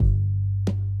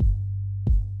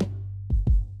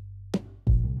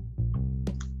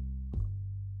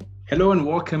Hello and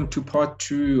welcome to part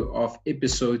 2 of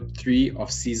episode 3 of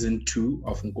season 2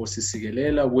 of Nkosi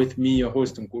Sigelela with me, your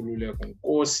host Nkululeko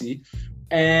Nkosi.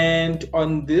 And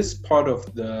on this part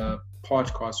of the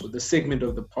podcast, or the segment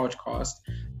of the podcast,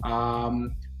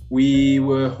 we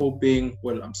were hoping,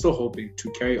 I'm still hoping to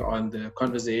carry on the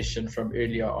conversation from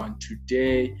earlier on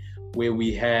today, where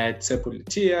we had Tsepo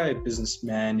Letia, a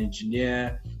businessman,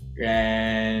 engineer,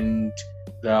 and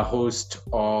the host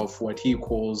of what he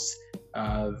calls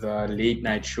the late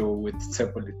night show with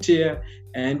Tsepo Letia.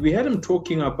 And we had him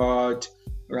talking about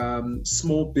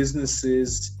small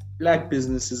businesses, black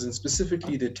businesses, and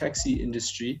specifically the taxi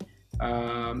industry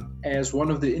as one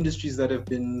of the industries that have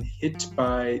been hit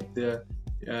by the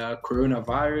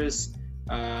coronavirus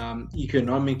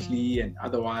economically and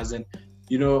otherwise. And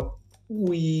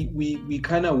we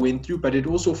kind of went through, but it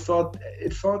also felt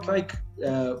like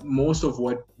most of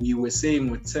what we were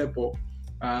saying with Tsepo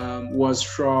was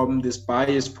from this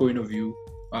biased point of view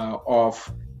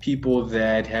of people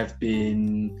that have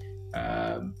been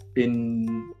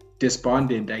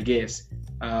despondent, I guess,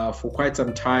 for quite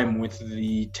some time with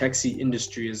the taxi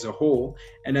industry as a whole.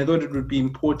 And I thought it would be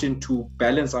important to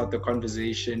balance out the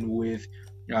conversation with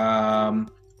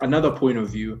another point of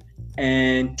view.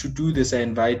 And to do this, I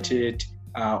invited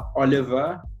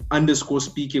Oliver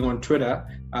 _speaking on Twitter,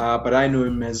 but I know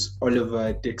him as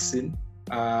Oliver Dixon,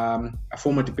 a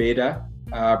former debater,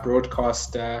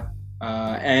 broadcaster,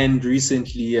 and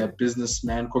recently a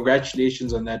businessman.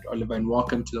 Congratulations on that, Oliver, and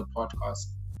welcome to the podcast.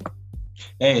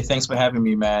 Hey, thanks for having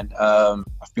me, man.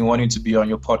 I've been wanting to be on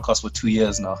your podcast for 2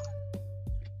 years now.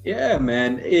 Yeah,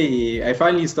 man. Hey, I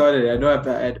finally started. I know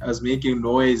I was making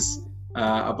noise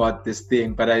about this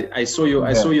thing, but I saw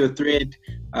your thread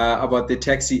about the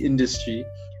taxi industry.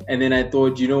 And then I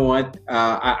thought, you know what,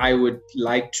 I would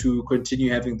like to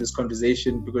continue having this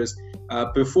conversation because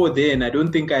before then, I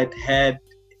don't think I'd had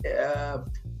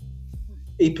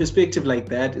a perspective like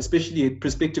that, especially a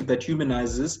perspective that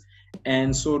humanizes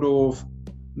and sort of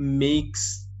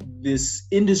makes this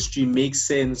industry make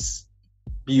sense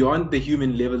beyond the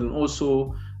human level, and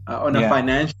also on a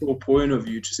financial point of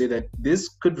view, to say that this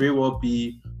could very well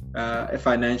be a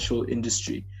financial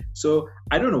industry. So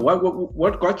I don't know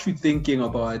what got you thinking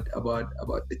about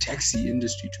the taxi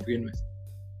industry to begin with.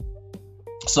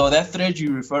 So that thread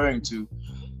you're referring to,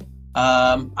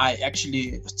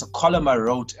 it's a column I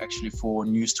wrote actually for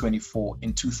News 24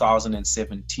 in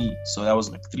 2017. So that was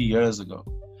like 3 years ago.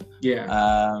 Yeah.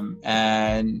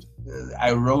 And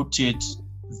I wrote it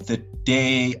the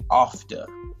day after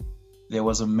there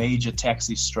was a major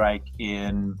taxi strike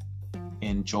in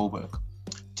Joburg.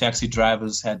 Taxi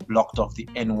drivers had blocked off the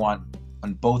N1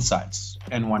 on both sides,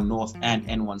 N1 North and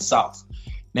N1 South.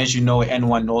 And as you know,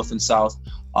 N1 North and South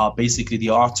are basically the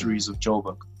arteries of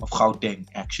Joburg, of Gauteng,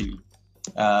 actually.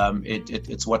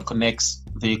 It's what connects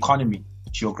the economy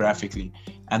geographically.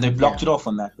 And they blocked it off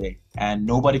on that day. And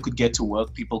nobody could get to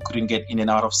work. People couldn't get in and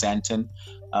out of Sandton.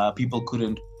 People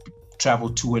couldn't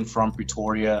travel to and from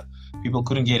Pretoria. People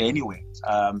couldn't get anywhere.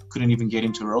 Couldn't even get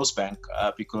into Rosebank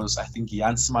because I think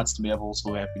Jan Smuts may have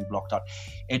also been blocked out.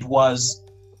 It was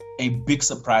a big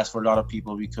surprise for a lot of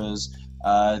people because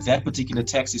that particular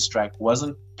taxi strike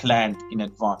wasn't planned in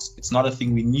advance. It's not a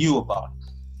thing we knew about.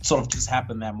 It sort of just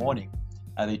happened that morning.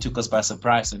 They took us by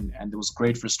surprise, and there was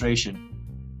great frustration.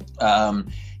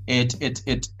 And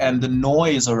the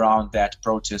noise around that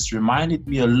protest reminded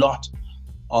me a lot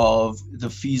of the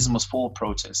Fees Must Fall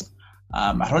protest.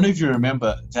 I don't know if you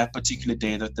remember that particular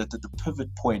day, that the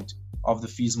pivot point of the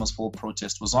Fees Must Fall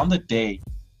protest was on the day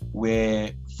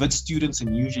where Wits students and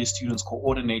UJ students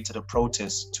coordinated a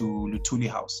protest to Luthuli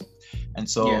House. And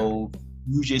so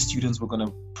UJ students were going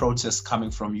to protest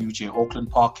coming from UJ Auckland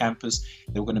Park campus.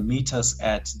 They were going to meet us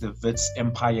at the Wits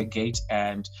Empire Gate,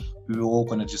 and we were all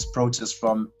going to just protest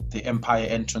from the Empire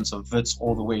entrance of Wits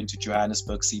all the way into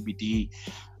Johannesburg CBD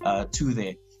to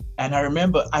there. And I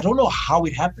remember, I don't know how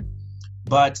it happened,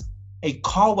 but a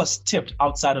car was tipped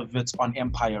outside of Wits on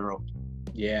Empire Road.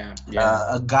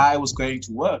 A guy was going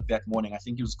to work that morning. I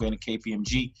think he was going to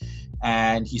KPMG,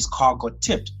 and his car got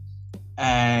tipped.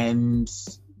 And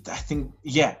I think,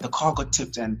 the car got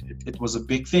tipped, and it was a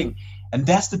big thing. And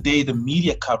that's the day the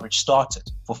media coverage started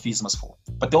for Fees Must Fall.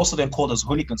 But they also then called us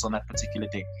hooligans on that particular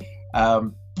day.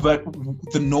 But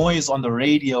the noise on the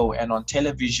radio and on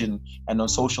television and on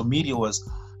social media was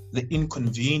the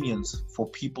inconvenience for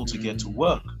people to get to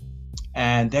work.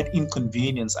 And that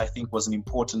inconvenience, I think, was an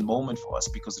important moment for us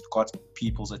because it got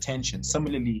people's attention.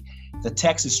 Similarly, the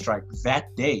taxi strike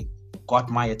that day got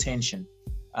my attention.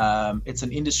 It's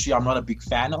an industry I'm not a big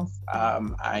fan of.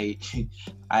 I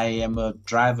am a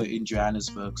driver in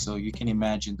Johannesburg, so you can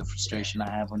imagine the frustration I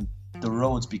have the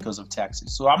roads because of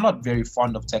taxis. So I'm not very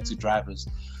fond of taxi drivers,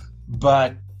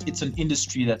 but it's an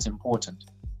industry that's important.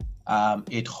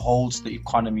 It holds the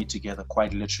economy together,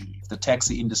 quite literally. If the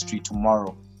taxi industry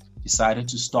tomorrow decided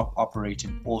to stop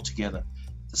operating altogether,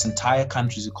 this entire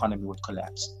country's economy would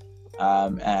collapse.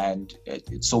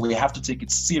 So we have to take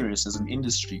it serious as an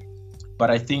industry. But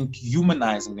I think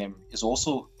humanizing the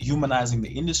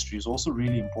industry is also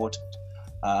really important,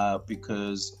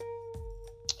 because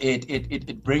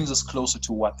it brings us closer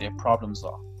to what their problems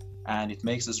are, and it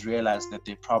makes us realize that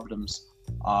their problems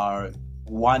are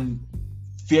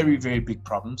very, very big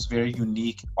problems, very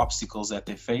unique obstacles that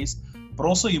they face, but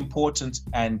also important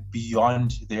and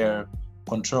beyond their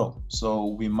control. So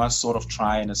we must sort of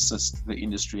try and assist the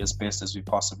industry as best as we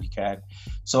possibly can.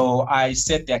 So I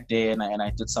sat that day and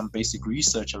I did some basic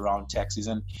research around taxis,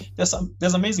 and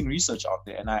there's amazing research out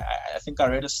there. And I think I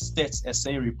read a Stats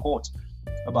SA report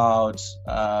about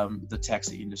the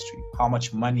taxi industry, how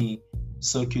much money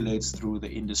circulates through the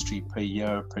industry per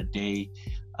year, per day,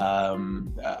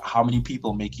 how many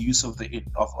people make use of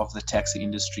the taxi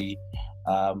industry,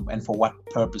 and for what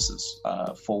purposes,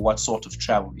 for what sort of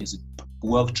travel. Is it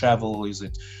work travel? Is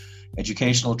it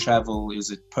educational travel?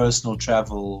 Is it personal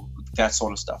travel? That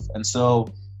sort of stuff. And so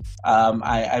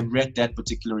I read that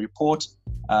particular report,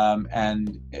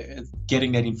 and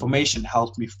getting that information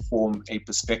helped me form a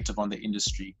perspective on the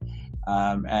industry.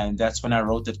 And that's when I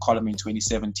wrote that column in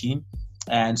 2017.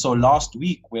 And so last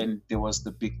week, when there was the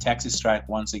big taxi strike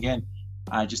once again,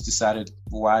 I just decided,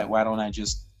 why don't I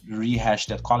just rehash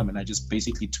that column? And I just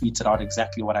basically tweeted out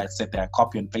exactly what I had said there. I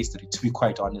copy and pasted it, to be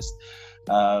quite honest.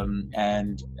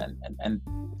 And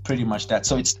pretty much that.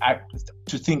 So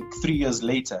to think 3 years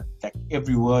later, like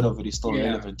every word of it is still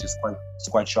relevant, is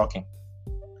quite shocking.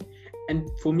 And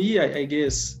for me, I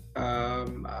guess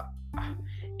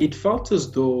it felt as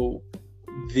though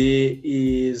there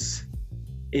is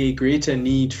a greater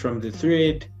need from the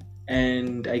thread,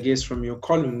 and I guess from your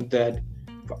column,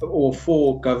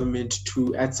 for government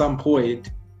to at some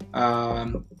point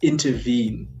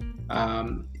intervene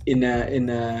in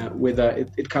a whether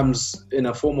it comes in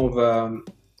a form of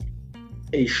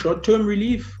a short-term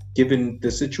relief, given the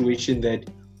situation that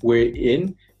we're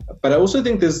in. But I also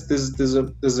think there's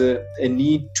a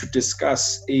need to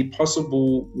discuss a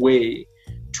possible way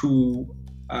to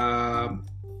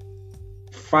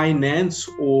finance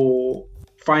or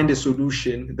find a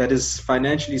solution that is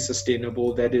financially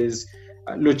sustainable, that is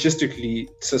logistically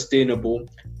sustainable,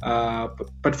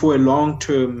 but for a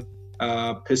long-term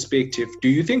perspective. Do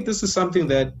you think this is something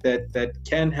that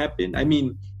can happen? I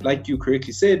mean, like you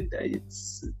correctly said,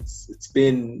 it's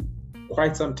been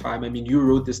quite some time. I mean, you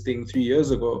wrote this thing 3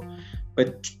 years ago,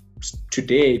 but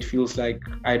today it feels like,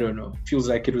 I don't know, it feels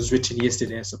like it was written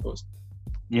yesterday, I suppose.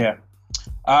 Yeah.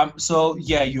 So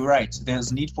yeah, you're right.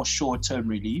 There's need for short-term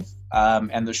relief,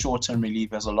 and the short-term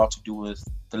relief has a lot to do with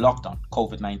the lockdown,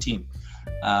 COVID-19.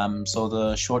 So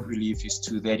the short relief is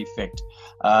to that effect.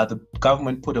 The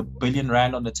government put R1 billion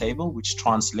on the table, which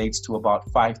translates to about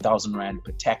 5,000 Rand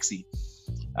per taxi.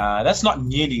 That's not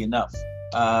nearly enough.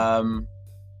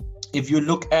 If you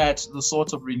look at the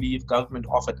sort of relief government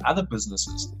offered other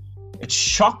businesses, it's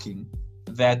shocking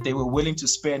that they were willing to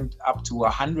spend up to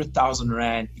 100,000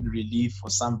 Rand in relief for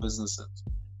some businesses,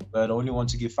 but only want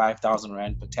to give 5,000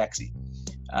 Rand per taxi.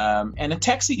 And a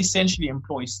taxi essentially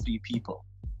employs 3 people.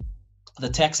 The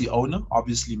taxi owner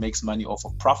obviously makes money off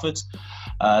of profit.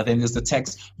 Then there's the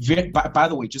tax. By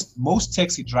the way, just most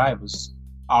taxi drivers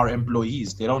are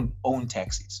employees. They don't own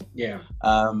taxis. Yeah.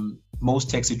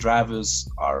 Most taxi drivers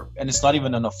are, and it's not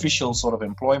even an official sort of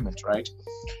employment, right?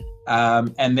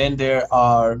 And then there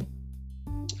are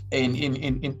in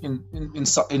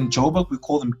Joburg we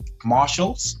call them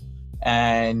marshals,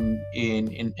 and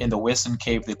in the Western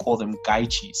Cape they call them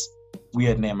gaichis.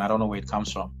 Weird name. I don't know where it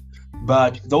comes from.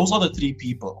 But those are the 3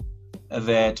 people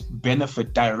that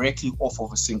benefit directly off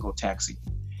of a single taxi.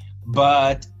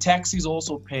 But taxis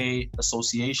also pay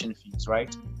association fees,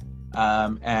 right?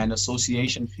 And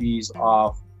association fees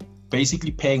are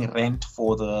basically paying rent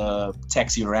for the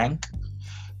taxi rank.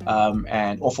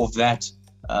 And off of that,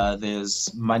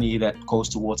 there's money that goes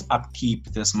towards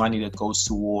upkeep. There's money that goes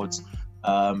towards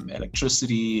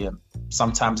electricity, and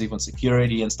sometimes even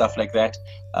security and stuff like that,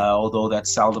 although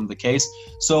that's seldom the case.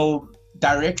 So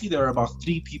directly there are about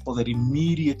 3 people that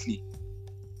immediately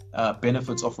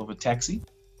benefits off of a taxi,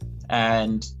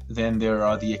 and then there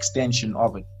are the extension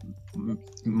of it,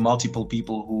 multiple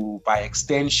people who by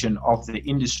extension of the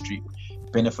industry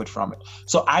benefit from it.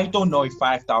 So I don't know if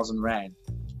 5,000 Rand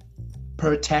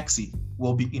per taxi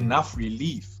will be enough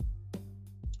relief,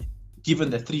 given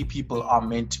that 3 people are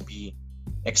meant to be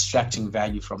extracting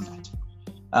value from that.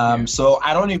 So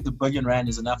I don't know if the R1 billion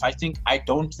is enough. I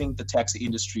don't think the taxi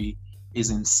industry is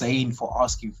insane for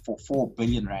asking for 4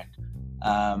 billion rand.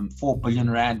 4 billion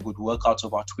rand would work out to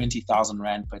about 20,000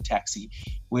 rand per taxi,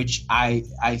 which I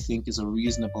think is a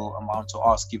reasonable amount to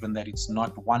ask, given that it's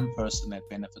not one person that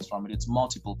benefits from it, it's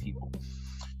multiple people.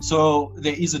 So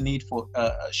there is a need for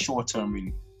a short-term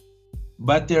relief.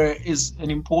 But there is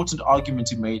an important argument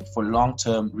to be made for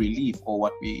long-term relief, or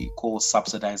what we call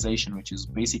subsidization, which is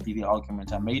basically the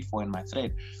argument I made for in my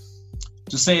thread,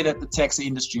 to say that the taxi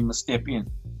industry must step in.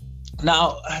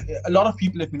 Now, a lot of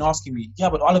people have been asking me, yeah,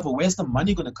 but Oliver, where's the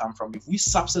money going to come from? If we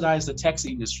subsidize the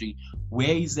taxi industry,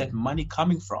 where is that money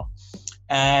coming from?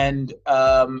 And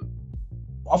I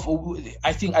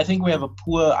think we have a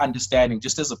poor understanding,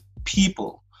 just as a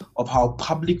people, of how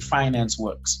public finance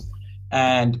works.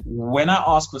 And when I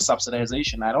ask for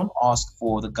subsidization, I don't ask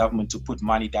for the government to put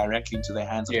money directly into the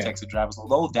hands of taxi drivers,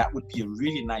 although that would be a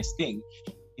really nice thing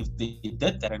if they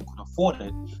did that and could afford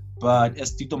it. But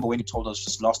as Tito Mboweni told us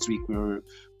just last week, we were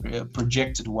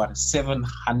projected a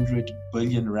 700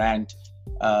 billion rand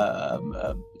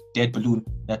debt balloon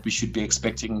that we should be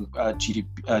expecting, debt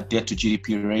to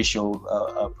GDP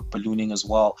ratio ballooning as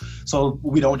well. So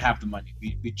we don't have the money.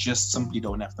 We just simply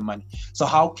don't have the money. So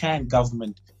how can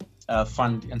government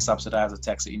fund and subsidize the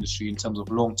taxi industry in terms of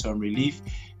long-term relief?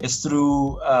 Is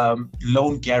through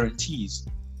loan guarantees,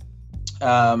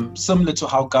 similar to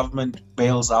how government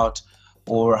bails out,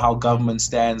 or how government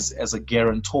stands as a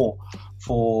guarantor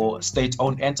for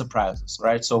state-owned enterprises,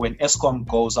 right? So when Eskom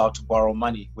goes out to borrow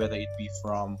money, whether it be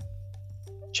from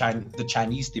the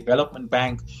Chinese Development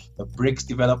Bank, the BRICS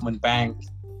Development Bank,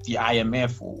 the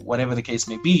IMF, or whatever the case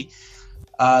may be,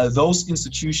 those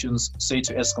institutions say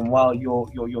to Eskom, well, your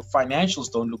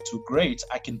financials don't look too great.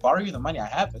 I can borrow you the money, I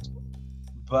have it,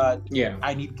 but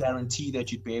I need guarantee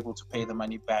that you'd be able to pay the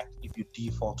money back if you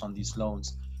default on these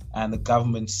loans. And the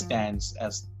government stands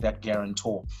as that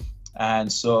guarantor.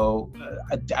 And so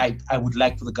I would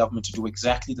like for the government to do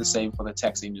exactly the same for the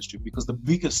taxi industry, because the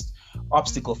biggest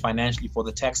obstacle financially for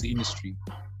the taxi industry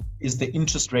is the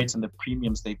interest rates and the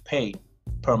premiums they pay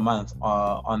per month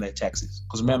on their taxis.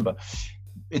 Because remember,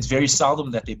 it's very seldom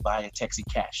that they buy a taxi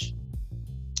cash.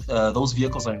 Those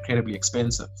vehicles are incredibly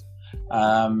expensive.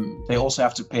 They also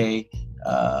have to pay.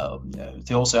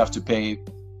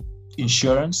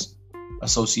 Insurance,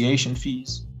 association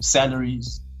fees,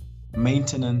 salaries,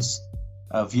 maintenance,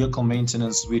 vehicle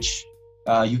maintenance, which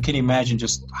you can imagine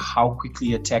just how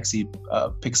quickly a taxi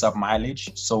picks up mileage.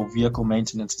 So vehicle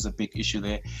maintenance is a big issue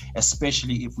there,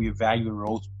 especially if we value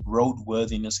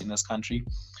roadworthiness in this country.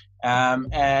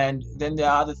 And then there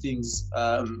are other things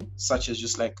such as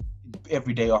just like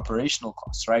everyday operational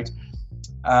costs, right?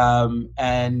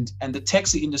 And the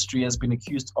taxi industry has been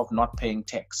accused of not paying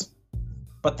tax.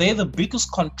 But they're the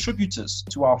biggest contributors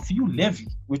to our fuel levy,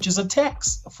 which is a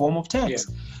tax, a form of tax.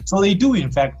 Yeah. So they do,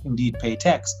 in fact, indeed pay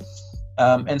tax.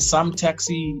 And some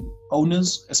taxi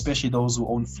owners, especially those who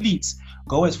own fleets,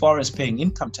 go as far as paying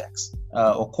income tax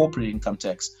or corporate income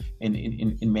tax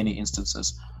in many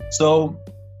instances. So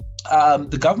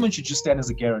the government should just stand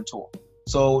as a guarantor.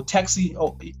 So taxi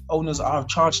owners are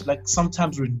charged like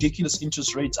sometimes ridiculous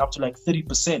interest rates up to like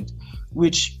 30%,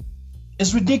 which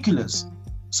is ridiculous.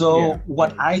 So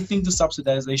what I think the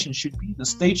subsidization should be, the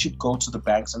state should go to the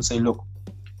banks and say, look,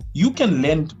 you can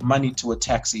lend money to a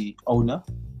taxi owner,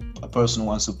 a person who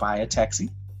wants to buy a taxi,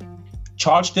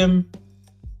 charge them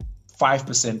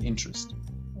 5% interest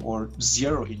or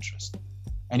 0 interest.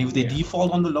 And if they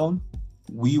default on the loan,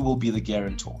 we will be the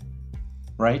guarantor,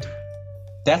 right?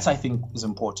 That's, I think, is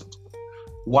important.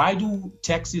 Why do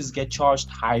taxis get charged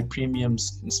high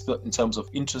premiums in terms of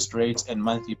interest rates and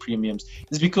monthly premiums?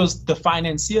 It's because the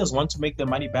financiers want to make their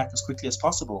money back as quickly as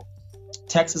possible.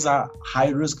 Taxis are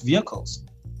high-risk vehicles.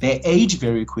 They age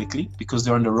very quickly because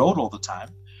they're on the road all the time.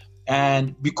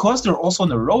 And because they're also on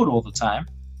the road all the time,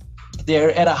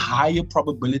 they're at a higher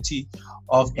probability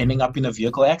of ending up in a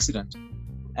vehicle accident.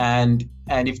 And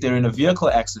if they're in a vehicle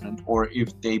accident, or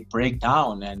if they break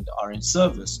down and are in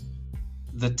service,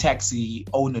 the taxi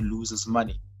owner loses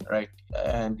money, right?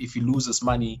 And if he loses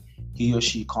money, he or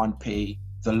she can't pay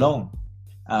the loan.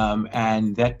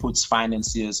 And that puts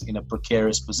financiers in a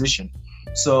precarious position.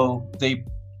 So they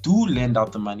do lend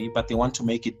out the money, but they want to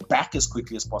make it back as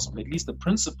quickly as possible. At least the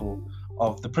principal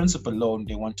loan,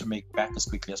 they want to make back as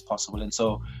quickly as possible. And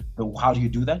so how do you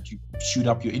do that? You shoot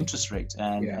up your interest rate,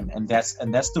 and that's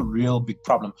the real big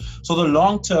problem. So the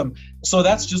long term, so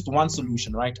that's just one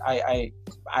solution, right? I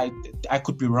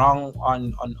could be wrong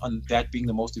on that being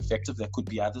the most effective. There could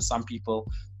be others. Some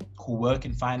people who work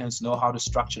in finance know how to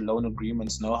structure loan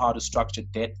agreements, know how to structure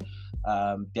debt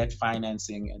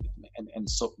financing, and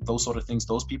so those sort of things,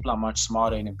 those people are much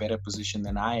smarter in a better position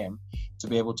than I am to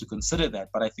be able to consider that.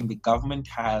 But I think the government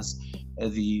has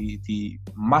the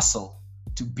muscle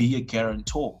to be a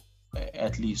guarantor,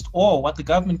 at least. Or what the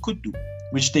government could do,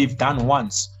 which they've done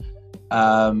once,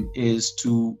 is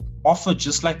to offer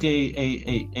just like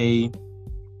a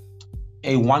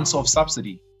once-off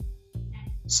subsidy.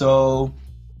 So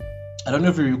I don't know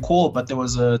if you recall, but there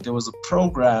was a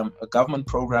program, a government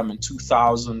program in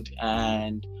 2000,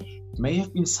 and it may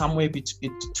have been somewhere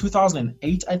between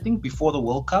 2008, I think, before the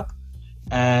World Cup,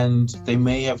 and they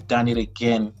may have done it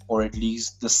again, or at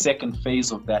least the second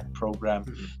phase of that program,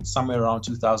 somewhere around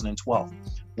 2012,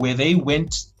 where they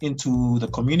went into the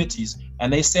communities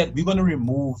and they said, we're going to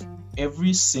remove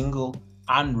every single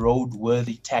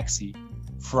unroadworthy taxi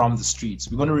from the streets.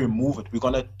 We're going to remove it. We're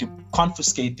going to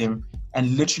confiscate them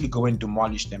and literally go and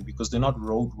demolish them because they're not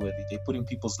roadworthy. They're putting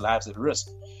people's lives at risk.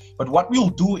 But what we'll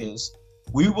do is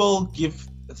we will give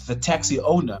the taxi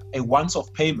owner a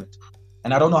once-off payment.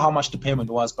 And I don't know how much the payment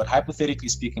was, but hypothetically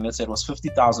speaking, let's say it was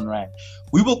 50,000 Rand.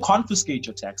 We will confiscate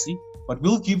your taxi, but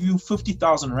we'll give you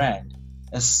 50,000 Rand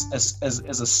as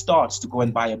a start to go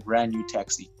and buy a brand new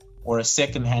taxi or a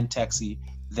second-hand taxi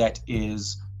that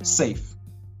is safe,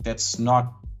 that's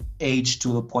not aged to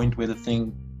the point where the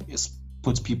thing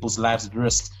puts people's lives at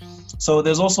risk. So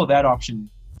there's also that option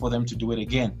for them to do it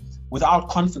again without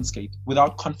confiscating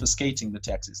the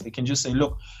taxis. They can just say,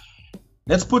 look,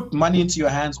 let's put money into your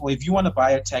hands, or if you want to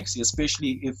buy a taxi,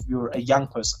 especially if you're a young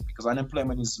person, because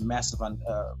unemployment is massive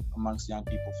amongst young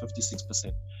people,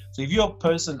 56%. So if you're a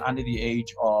person under the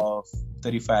age of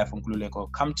 35 from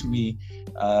Nkululeko, come to me,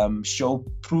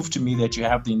 prove to me that you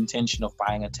have the intention of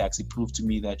buying a taxi, prove to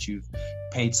me that you've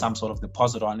paid some sort of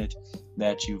deposit on it,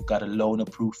 that you've got a loan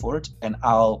approved for it, and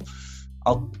I'll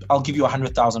give you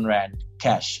 100,000 Rand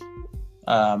cash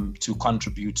to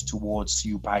contribute towards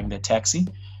you buying the taxi.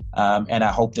 And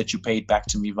I hope that you pay it back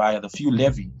to me via the fuel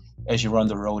levy as you run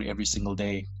the road every single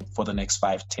day for the next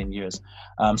 5-10 years.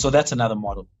 So that's another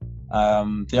model.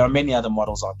 There are many other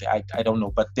models out there. I don't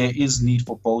know, but there is need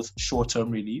for both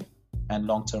short-term relief and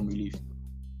long-term relief.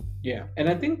 Yeah, and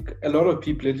I think a lot of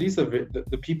people, at least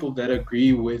the people that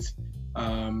agree with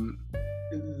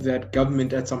that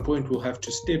government at some point will have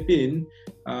to step in,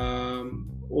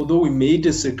 although we may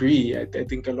disagree, I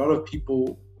think a lot of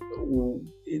people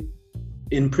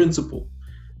in principle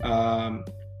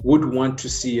would want to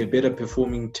see a better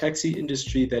performing taxi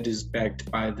industry that is backed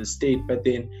by the state. But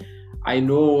then I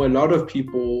know a lot of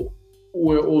people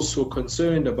were also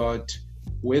concerned about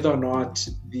whether or not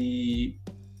the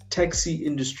taxi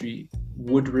industry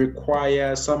would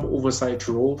require some oversight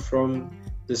role from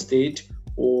the state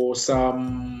or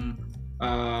some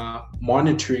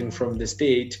monitoring from the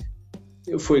state.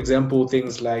 For example,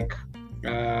 things like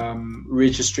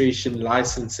registration,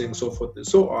 licensing, so forth and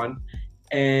so on,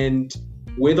 and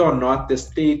whether or not the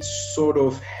state sort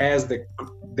of has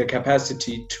the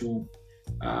capacity to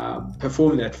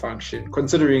perform that function,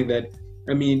 considering that,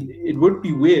 I mean, it would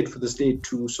be weird for the state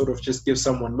to sort of just give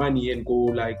someone money and go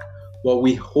like, well,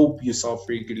 we hope you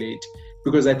self-regulate,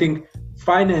 because I think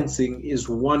financing is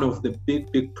one of the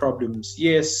big problems.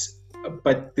 Yes,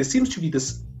 but there seems to be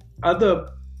this other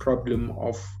problem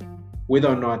of whether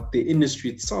or not the industry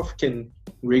itself can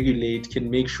regulate, can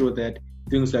make sure that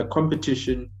things like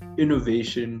competition,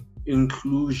 innovation,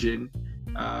 inclusion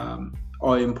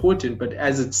are important. But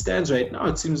as it stands right now,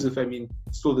 it seems as if, I mean,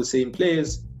 still the same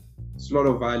players, it's a lot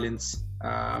of violence.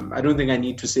 I don't think I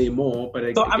need to say more, but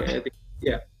I think,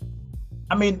 yeah.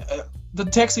 I mean, the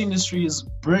taxi industry is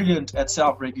brilliant at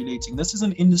self-regulating. This is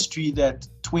an industry that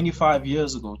 28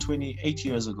 years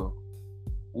ago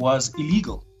was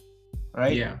illegal.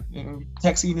 Right? Yeah.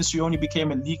 Taxi industry only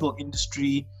became a legal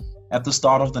industry at the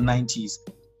start of the 90s.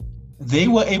 They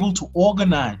were able to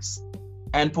organize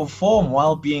and perform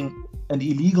while being an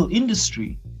illegal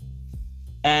industry.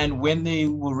 And when they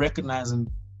were recognized and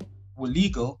were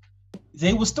legal,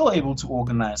 they were still able to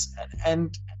organize.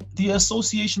 And the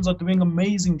associations are doing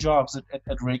amazing jobs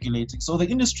at regulating. So the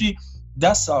industry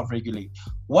does self-regulate.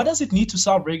 What does it need to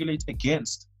self-regulate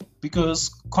against? Because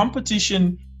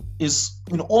competition is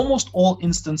in almost all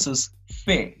instances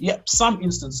fair. Yeah, some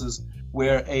instances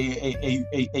where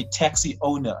a taxi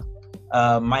owner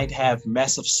might have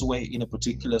massive sway in a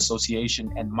particular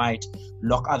association and might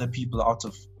lock other people out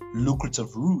of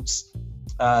lucrative routes.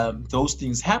 Those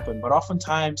things happen, but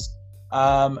oftentimes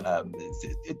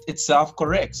it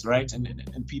self-corrects, right?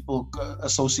 And people,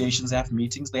 associations have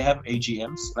meetings, they have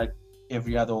AGMs like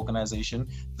every other organization.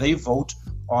 They vote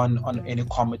on any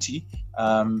committee.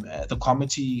 The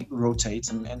committee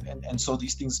rotates, and so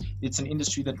these things, it's an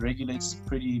industry that regulates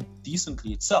pretty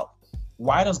decently itself.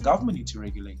 why does government need to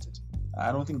regulate it?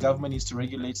 I don't think government needs to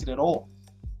regulate it at all.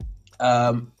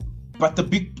 But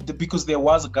because there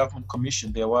was a government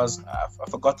commission, I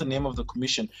forgot the name of the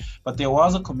commission, but there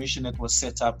was a commission that was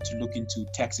set up to look into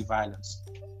taxi violence.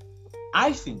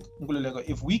 I think,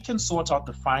 if we can sort out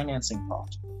the financing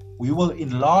part, we will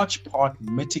in large part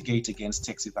mitigate against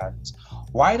taxi violence.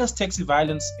 Why does taxi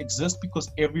violence exist?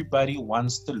 Because everybody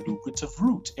wants the lucrative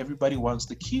route. Everybody wants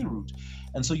the key route.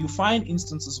 And so you find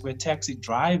instances where taxi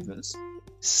drivers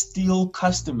steal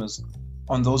customers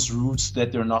on those routes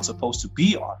that they're not supposed to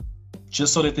be on,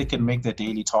 just so that they can make their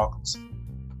daily targets,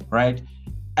 right?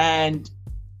 And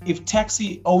if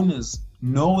taxi owners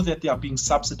know that they are being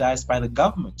subsidized by the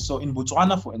government, so in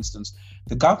Botswana, for instance,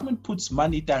 the government puts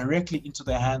money directly into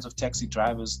the hands of taxi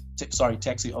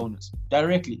owners,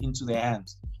 directly into their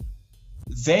hands.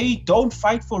 They don't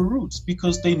fight for routes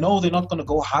because they know they're not going to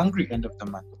go hungry end of the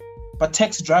month. But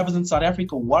taxi drivers in South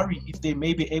Africa worry if they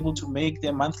may be able to make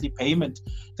their monthly payment,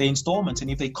 their installments,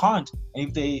 and if they can't, and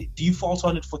if they default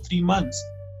on it for 3 months,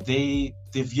 their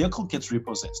vehicle gets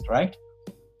repossessed, right?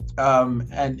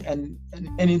 And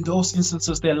in those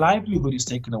instances, their livelihood is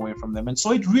taken away from them, and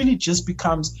so it really just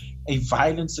becomes a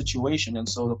violent situation, and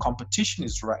so the competition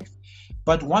is rife.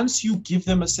 But once you give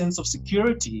them a sense of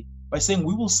security by saying,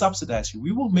 we will subsidize you,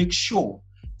 we will make sure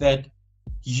that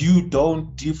you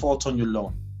don't default on your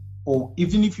loan, or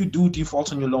even if you do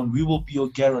default on your loan, we will be your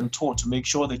guarantor to make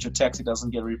sure that your taxi doesn't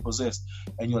get repossessed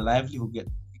and your livelihood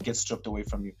gets stripped away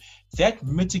from you. That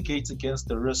mitigates against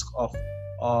the risk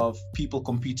of people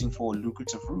competing for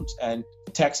lucrative routes. And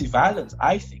taxi violence,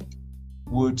 I think,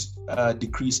 would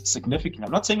decrease significantly.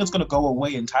 I'm not saying it's going to go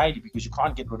away entirely because you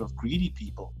can't get rid of greedy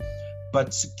people, but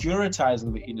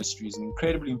securitizing the industry is an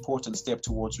incredibly important step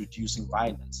towards reducing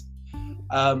violence.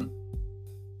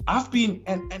 I've been,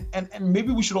 and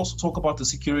maybe we should also talk about the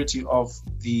security of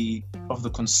the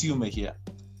consumer here,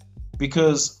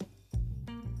 because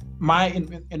in my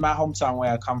hometown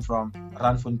where I come from,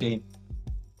 Randfontein,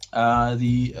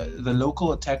 the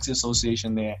local taxi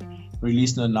association there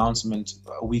released an announcement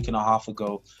a week and a half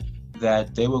ago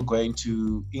that they were going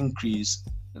to increase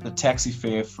the taxi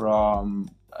fare from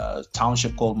a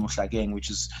township called Mohlakeng,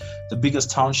 which is the biggest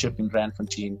township in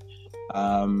Randfontein.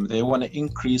 They want to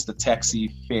increase the taxi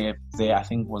fare there. I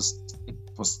think it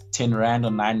was 10 Rand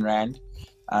or 9 Rand.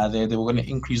 They were going to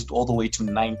increase it all the way to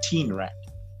 19 Rand.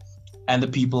 And the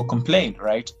people complained,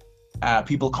 right?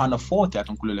 People can't afford that.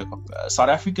 South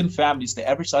African families, the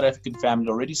average South African family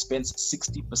already spends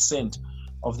 60%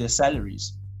 of their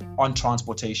salaries on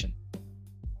transportation.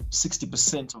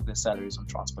 60% of their salaries on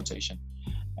transportation.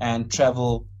 And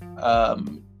travel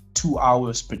 2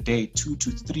 hours per day, 2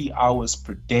 to 3 hours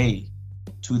per day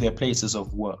to their places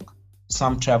of work.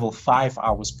 Some travel 5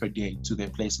 hours per day to their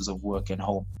places of work and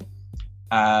home.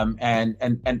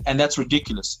 And that's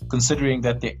ridiculous, considering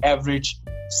that the average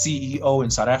CEO in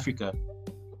South Africa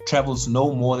travels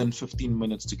no more than 15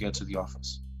 minutes to get to the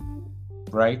office,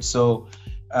 right? So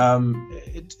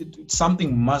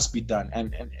something must be done,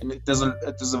 and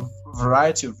there's a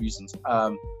variety of reasons.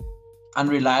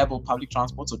 Unreliable public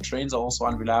transport, so trains are also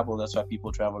unreliable. That's why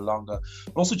people travel longer.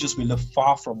 But also, just we live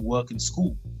far from work and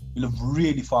school. We live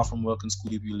really far from work and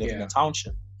school if you live in a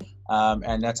township.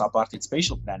 And that's apartheid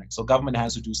spatial planning. So government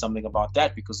has to do something about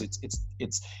that because it's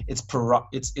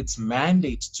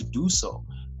mandate to do so,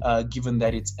 given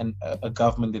that it's a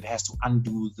government that has to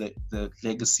undo the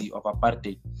legacy of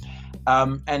apartheid.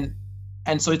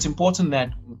 And so it's important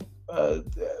that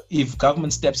if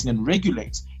government steps in and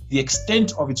regulates, the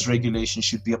extent of its regulation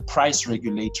should be a price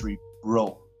regulatory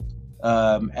role.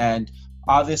 And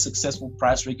are there successful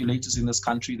price regulators in this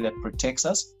country that protects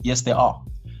us? Yes, there are.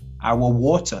 Our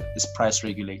water is price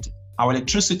regulated. Our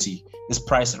electricity is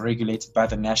price regulated by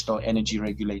the National Energy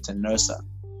Regulator, NERSA.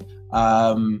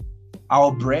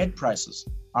 Our bread prices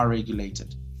are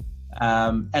regulated.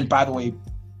 And by the way,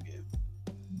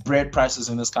 bread prices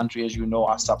in this country, as you know,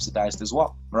 are subsidized as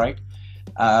well, right?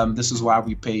 This is why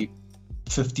we pay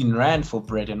 15 Rand for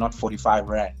bread and not 45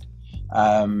 Rand.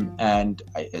 And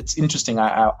it's interesting.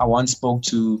 I once spoke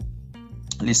to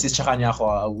Lesis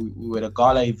Chaganyago. We were at a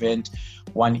gala event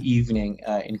one evening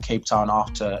in Cape Town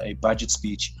after a budget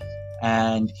speech,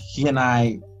 and he and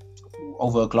I,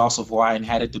 over a glass of wine,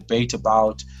 had a debate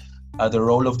about the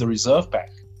role of the Reserve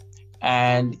Bank.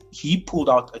 And he pulled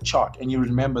out a chart, and you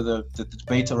remember the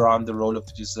debate around the role of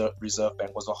the Reserve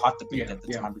Bank was a hot debate at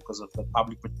the time because of the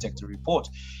Public Protector report.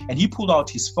 And he pulled out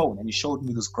his phone and he showed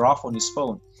me this graph on his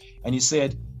phone, and he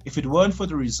said, if it weren't for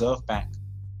the Reserve Bank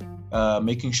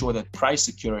making sure that price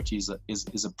security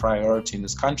is a priority in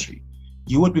this country,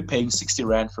 you would be paying 60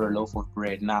 Rand for a loaf of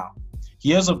bread now.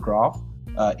 Here's a graph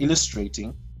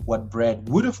illustrating what bread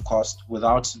would have cost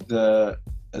without the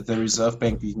Reserve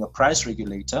Bank being a price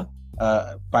regulator.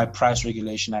 By price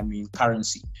regulation, I mean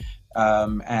currency.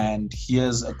 And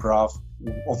here's a graph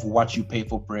of what you pay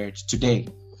for bread today.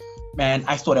 Man,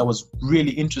 I thought that was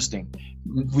really interesting.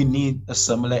 We need a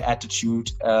similar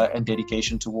attitude and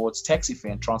dedication towards taxi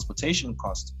fare and transportation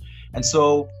costs. And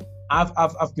so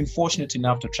I've been fortunate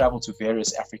enough to travel to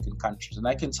various African countries, and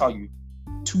I can tell you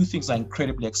two things are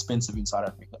incredibly expensive in South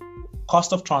Africa: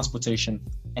 cost of transportation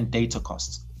and data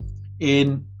costs.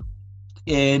 I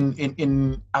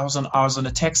was on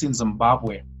a taxi in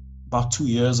Zimbabwe about 2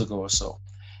 years ago or so,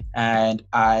 and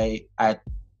I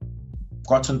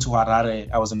gotten to Harare.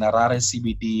 I was in Harare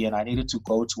CBD, and I needed to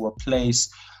go to a place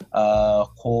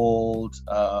called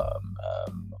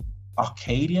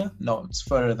Arcadia. No, it's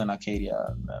further than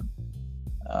Arcadia,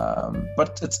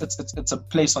 but it's a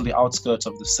place on the outskirts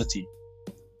of the city,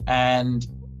 and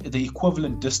the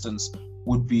equivalent distance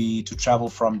would be to travel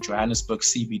from Johannesburg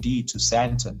CBD to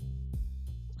Sandton.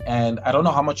 And I don't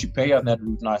know how much you pay on that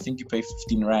route now. I think you pay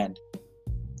 15 Rand.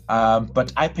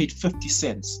 But I paid 50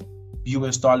 cents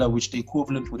US dollar, which the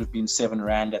equivalent would have been 7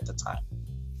 Rand at the time.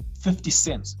 50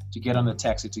 cents to get on a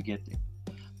taxi to get there.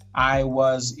 I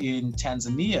was in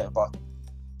Tanzania about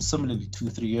similarly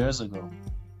 2-3 years ago.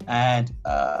 And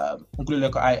I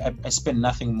spent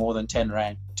nothing more than 10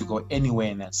 Rand to go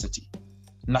anywhere in that city.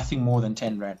 Nothing more than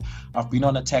 10 Rand. I've been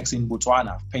on a taxi in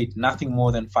Botswana. I've paid nothing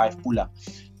more than 5 Pula.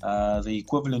 The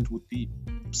equivalent would be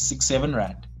 6-7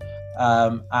 Rand.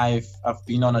 I've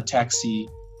been on a taxi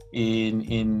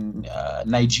in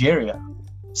Nigeria.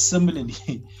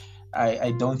 Similarly,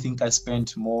 I don't think I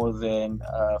spent more than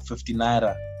 50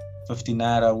 Naira. 50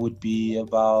 Naira would be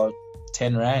about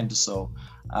 10 Rand. So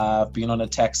I've been on a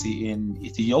taxi in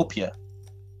Ethiopia.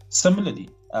 Similarly,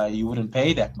 you wouldn't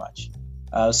pay that much.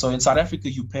 So in South Africa,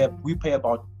 we pay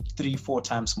about 3-4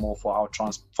 times more for our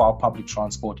public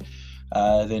transport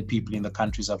than people in the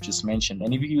countries I've just mentioned.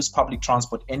 And if you use public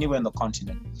transport anywhere in the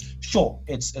continent, sure,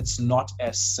 it's not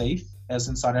as safe as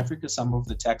in South Africa. Some of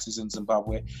the taxis in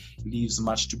Zimbabwe leaves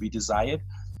much to be desired,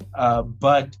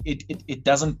 but it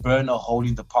doesn't burn a hole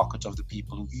in the pocket of the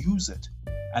people who use it,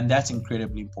 and that's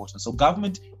incredibly important. So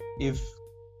government,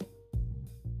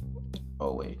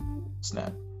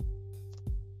 snap.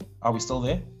 Are we still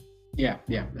there? Yeah.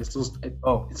 It's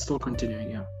still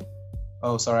continuing. Yeah.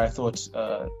 Oh, sorry. I thought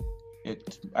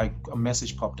a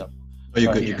message popped up. Oh,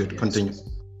 you're good. Continue.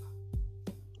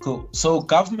 Cool. So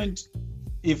government,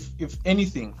 if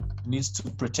anything, needs to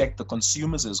protect the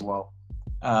consumers as well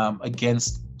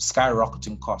against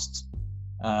skyrocketing costs.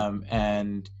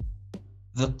 And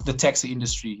the taxi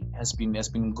industry has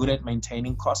been good at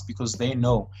maintaining costs, because they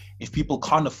know if people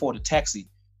can't afford a taxi,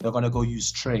 they're going to go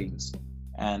use trains.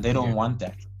 And they don't want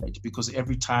that, right? Because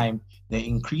every time they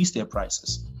increase their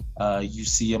prices, you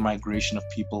see a migration of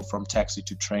people from taxi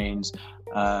to trains.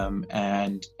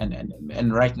 And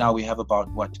right now we have about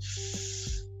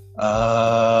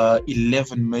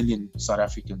 11 million South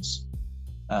Africans.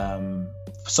 In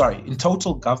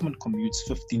total, government commutes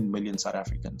 15 million South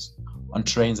Africans on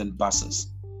trains and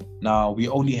buses. Now, we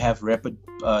only have rapid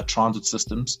transit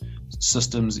systems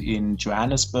in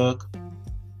Johannesburg,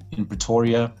 in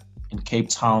Pretoria, in Cape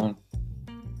Town,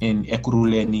 in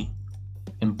Ekurhuleni,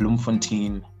 in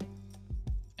Bloemfontein,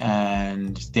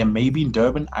 and there may be in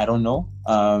Durban. I don't know.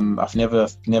 I've never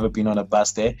been on a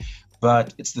bus there,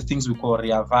 but it's the things we call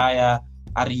Rea Vaya,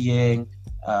 Arieng,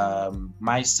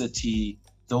 My City.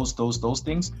 Those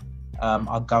things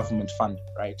are government funded,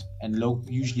 right? And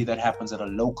usually that happens at a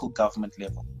local government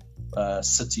level.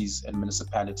 Cities and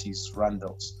municipalities run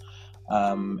those.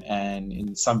 And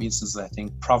in some instances, I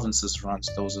think provinces runs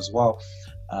those as well.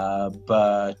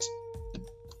 But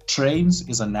trains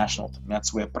is a national thing.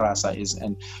 That's where PRASA is.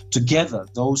 And together,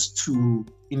 those two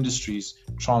industries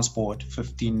transport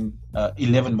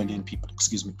 11 million people.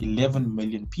 11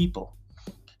 million people.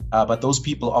 But those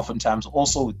people oftentimes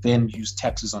also then use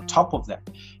taxis on top of that.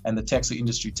 And the taxi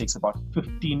industry takes about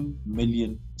 15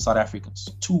 million South Africans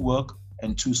to work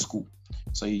and to school.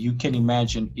 So you can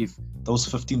imagine if those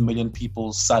 15 million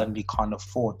people suddenly can't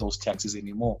afford those taxis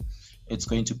anymore, it's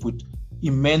going to put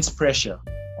immense pressure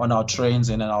on our trains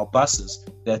and on our buses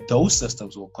that those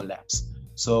systems will collapse.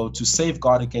 So to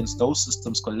safeguard against those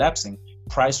systems collapsing,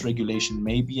 price regulation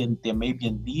there may be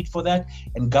a need for that,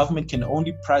 and government can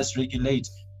only price regulate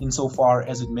insofar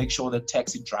as it makes sure that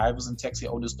taxi drivers and taxi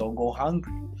owners don't go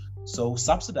hungry. So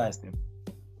subsidize them.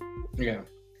 Yeah.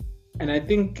 And I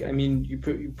think, you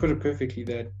put it perfectly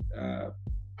that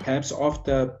perhaps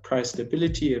after price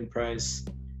stability and price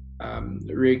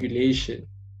regulation,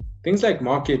 things like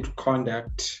market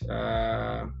conduct,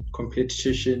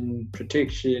 competition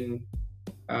protection,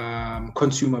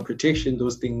 consumer protection,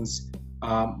 those things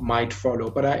might follow.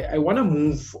 But I want to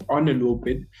move on a little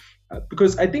bit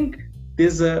because I think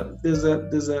there's a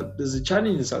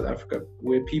challenge in South Africa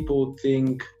where people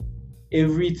think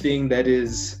everything that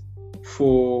is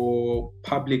for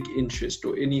public interest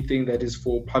or anything that is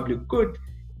for public good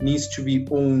needs to be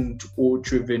owned or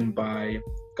driven by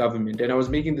government. And I was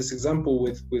making this example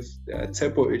with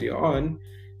Tsepo earlier on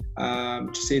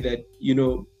to say that, you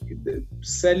know,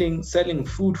 selling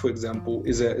food, for example,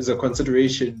 is a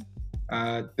consideration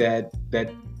that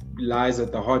lies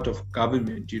at the heart of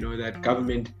government. You know, that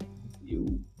government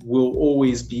will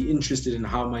always be interested in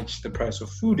how much the price of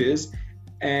food is,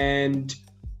 and,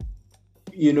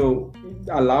 you know,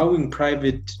 allowing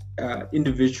private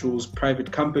individuals,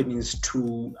 private companies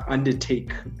to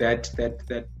undertake that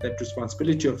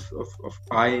responsibility of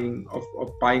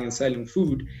buying and selling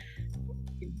food.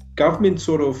 Government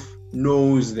sort of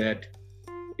knows that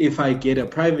if I get a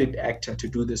private actor to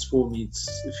do this for me, it's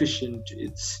efficient.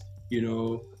 It's, you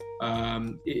know,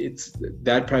 it's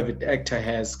that private actor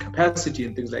has capacity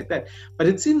and things like that. But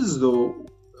it seems as though,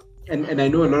 and I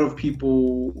know a lot of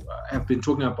people have been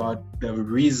talking about the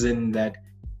reason that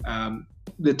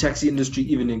the taxi industry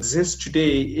even exists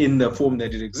today in the form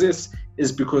that it exists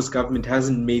is because government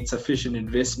hasn't made sufficient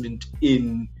investment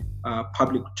in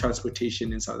public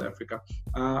transportation in South Africa.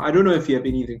 I don't know if you have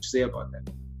anything to say about that.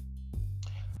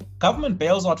 Government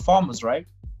bails out farmers, right?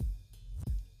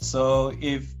 So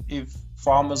if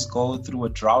farmers go through a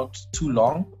drought too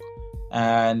long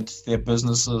and their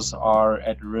businesses are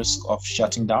at risk of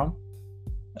shutting down,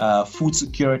 food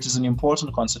security is an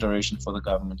important consideration for the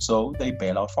government. So they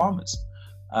bail out farmers.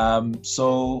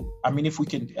 So, I mean, if we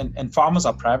can, and farmers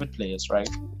are private players, right?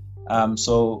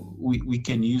 So we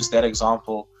can use that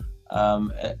example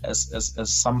as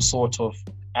some sort of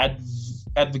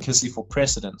advocacy for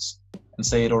precedence and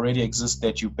say it already exists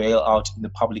that you bail out in the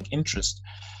public interest,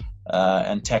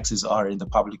 and taxes are in the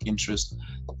public interest.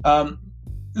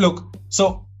 Look,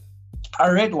 so I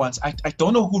read once, I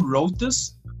don't know who wrote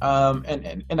this,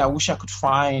 and I wish I could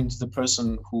find the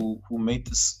person who made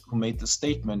this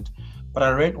statement, but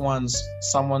I read once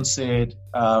someone said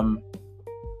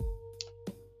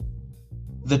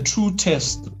the true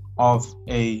test of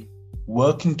a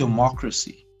working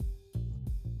democracy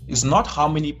is not how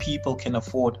many people can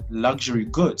afford luxury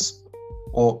goods,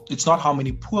 or it's not how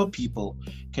many poor people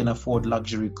can afford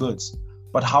luxury goods,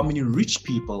 but how many rich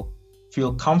people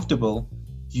feel comfortable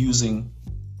using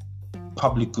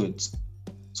public goods.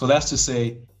 So that's to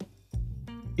say,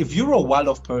 if you're a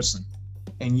well-off person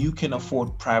and you can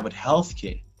afford private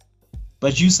healthcare,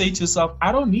 but you say to yourself,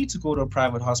 I don't need to go to a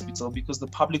private hospital because the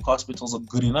public hospitals are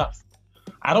good enough.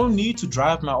 I don't need to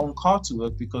drive my own car to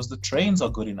work because the trains are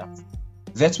good enough.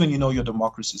 That's when you know your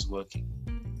democracy is working,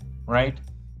 right?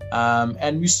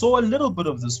 And we saw a little bit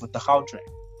of this with the Gautrain,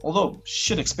 although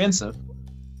shit expensive,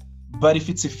 but if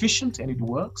it's efficient and it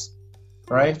works,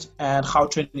 right? And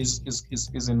Gautrain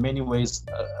is in many ways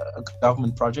a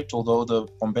government project, although the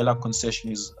Bombela concession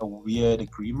is a weird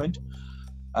agreement,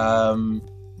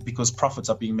 because profits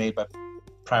are being made by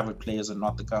private players and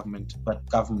not the government, but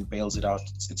government bails it out.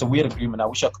 It's a weird agreement. I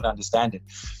wish I could understand it.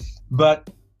 But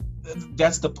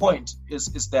that's the point,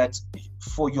 is that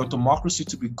for your democracy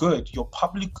to be good, your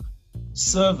public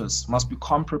service must be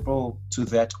comparable to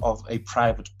that of a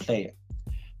private player.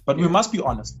 But we must be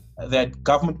honest that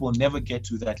government will never get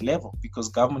to that level because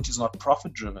government is not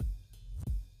profit driven.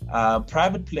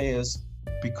 Private players,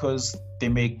 because they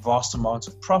make vast amounts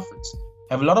of profits,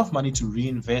 have a lot of money to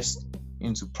reinvest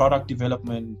into product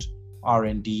development,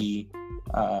 R&D,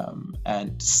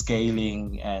 and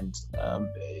scaling and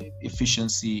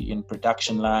efficiency in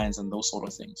production lines and those sort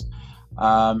of things.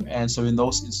 And so in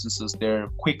those instances, they're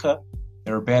quicker,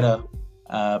 they're better,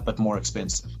 but more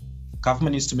expensive.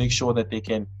 Government needs to make sure that they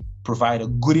can provide a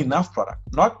good enough product,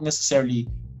 not necessarily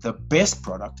the best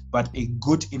product, but a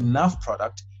good enough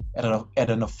product at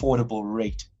an affordable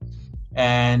rate.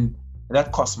 And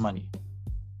that costs money.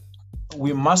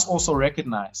 We must also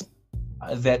recognize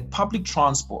that public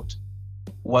transport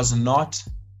was not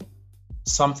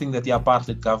something that the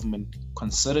apartheid government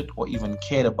considered or even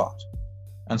cared about.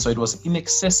 And so it was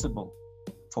inaccessible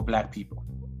for Black people.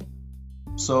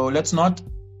 So let's not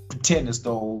pretend as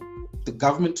though the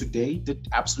government today did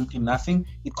absolutely nothing.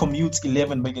 It commutes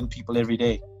 11 million people every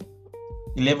day.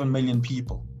 11 million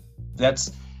people.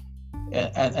 That's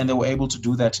and they were able to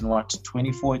do that in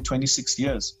 26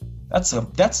 years. That's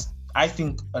I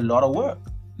think a lot of work.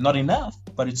 Not enough,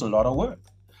 but it's a lot of work.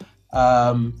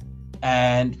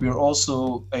 And we're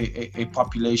also a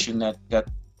population that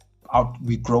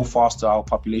we grow faster, our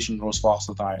population grows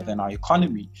faster than our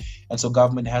economy. And so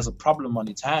government has a problem on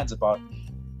its hands about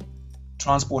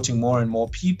transporting more and more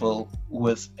people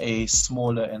with a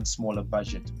smaller and smaller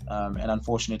budget. And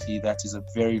unfortunately, that is a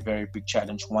very, very big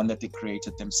challenge, one that they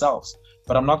created themselves.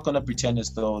 But I'm not going to pretend as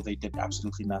though they did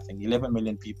absolutely nothing. 11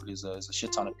 million people is a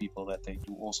shit ton of people that they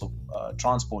do also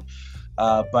transport.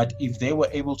 But if they were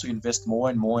able to invest more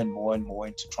and more and more and more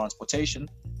into transportation,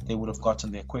 they would have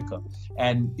gotten there quicker.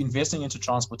 And investing into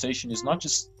transportation is not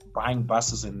just buying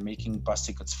buses and making bus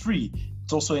tickets free.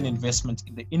 It's also an investment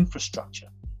in the infrastructure.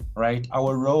 Right,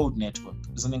 our road network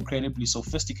is an incredibly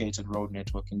sophisticated road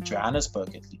network in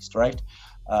Johannesburg, at least, right?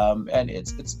 And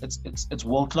it's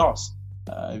world class.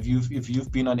 If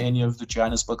you've been on any of the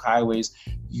Johannesburg highways,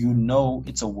 you know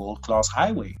it's a world class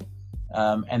highway,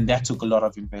 and that took a lot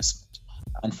of investment.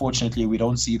 Unfortunately, we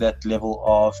don't see that level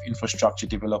of infrastructure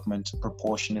development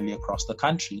proportionally across the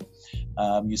country.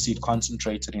 You see it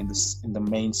concentrated in the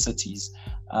main cities,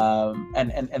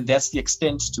 and that's the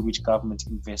extent to which government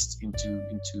invests into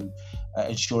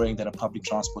ensuring that a public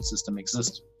transport system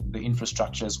exists. The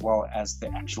infrastructure as well as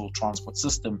the actual transport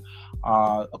system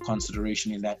are a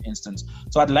consideration in that instance.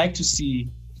 So I'd like to see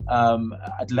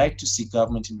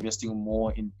government investing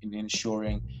more in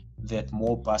ensuring that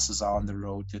more buses are on the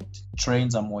road, that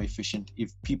trains are more efficient.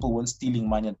 If people weren't stealing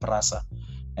money at Prasa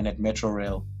and at Metro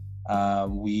Rail,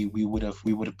 we would have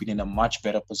been in a much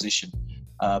better position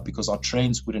because our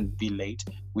trains wouldn't be late.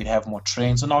 We'd have more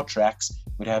trains on our tracks.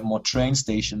 We'd have more train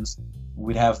stations.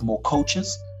 We'd have more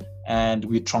coaches, and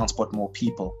we'd transport more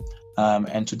people.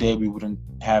 And today we wouldn't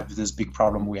have this big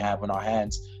problem we have on our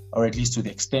hands, or at least to the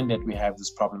extent that we have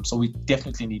this problem. So we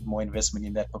definitely need more investment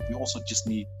in that, but we also just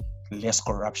need less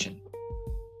corruption.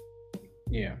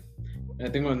 Yeah, I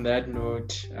think on that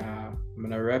note, I'm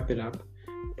gonna wrap it up.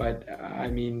 But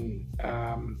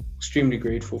extremely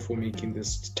grateful for making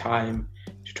this time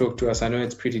to talk to us. I know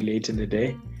it's pretty late in the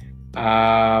day,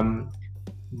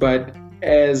 but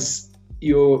as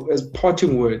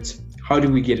parting words, how do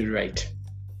we get it right?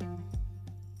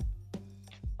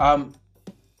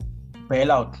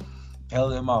 Bail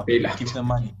them out, give them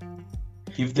money,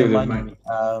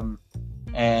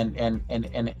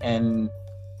 and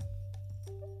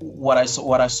what I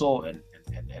saw, and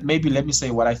maybe let me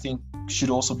say what I think should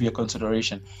also be a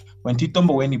consideration. When Tito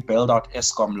Mboweni bailed out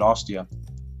Eskom last year,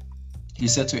 he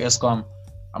said to Eskom,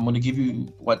 I'm going to give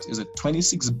you,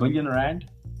 26 billion rand,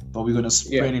 but we're going to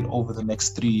spread it over the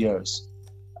next 3 years.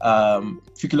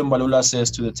 Fikile Mbalula says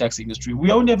to the taxi industry,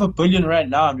 we only have R1 billion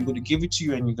now, and we're going to give it to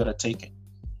you and you're going to take it.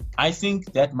 I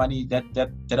think that money,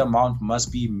 that amount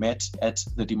must be met at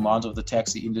the demand of the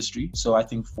taxi industry. So I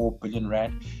think 4 billion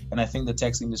rand, and I think the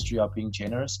taxi industry are being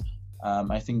generous.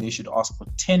 I think they should ask for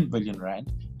 10 billion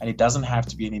rand, and it doesn't have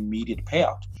to be an immediate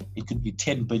payout. It could be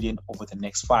 10 billion over the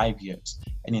next 5 years.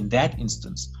 And in that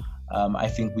instance, I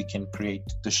think we can create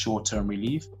the short-term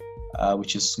relief,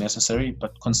 which is necessary,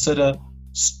 but consider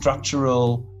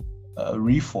structural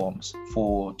reforms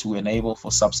to enable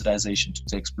for subsidization to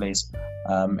take place,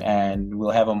 and we'll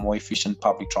have a more efficient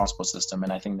public transport system,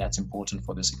 and I think that's important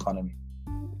for this economy.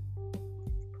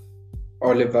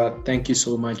 Oliver, thank you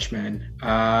so much, man.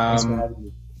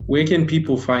 Where can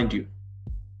people find you?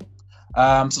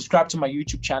 Subscribe to my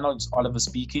YouTube channel. It's Oliver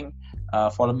Speaking.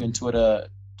 Follow me on Twitter,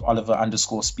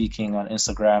 Oliver_speaking. On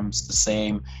Instagram, it's the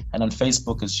same. And on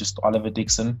Facebook, it's just Oliver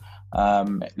Dixon.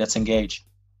 Let's engage.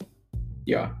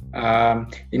 Yeah.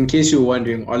 In case you're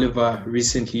wondering, Oliver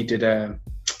recently did a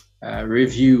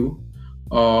review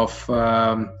of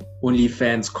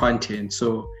OnlyFans content.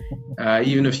 So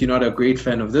even if you're not a great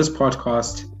fan of this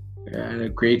podcast and a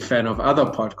great fan of other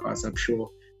podcasts, I'm sure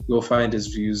you'll find his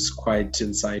views quite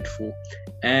insightful.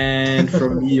 And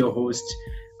from me, your host,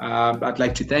 I'd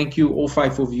like to thank you, all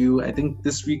 5 of you. I think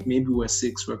this week maybe we're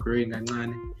 6. We're growing.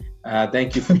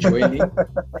 Thank you for joining.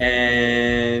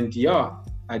 And yeah,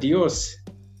 adios.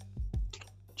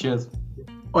 Cheers.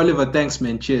 Oliver, thanks,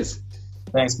 man. Cheers.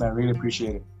 Thanks, man. Really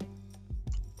appreciate it.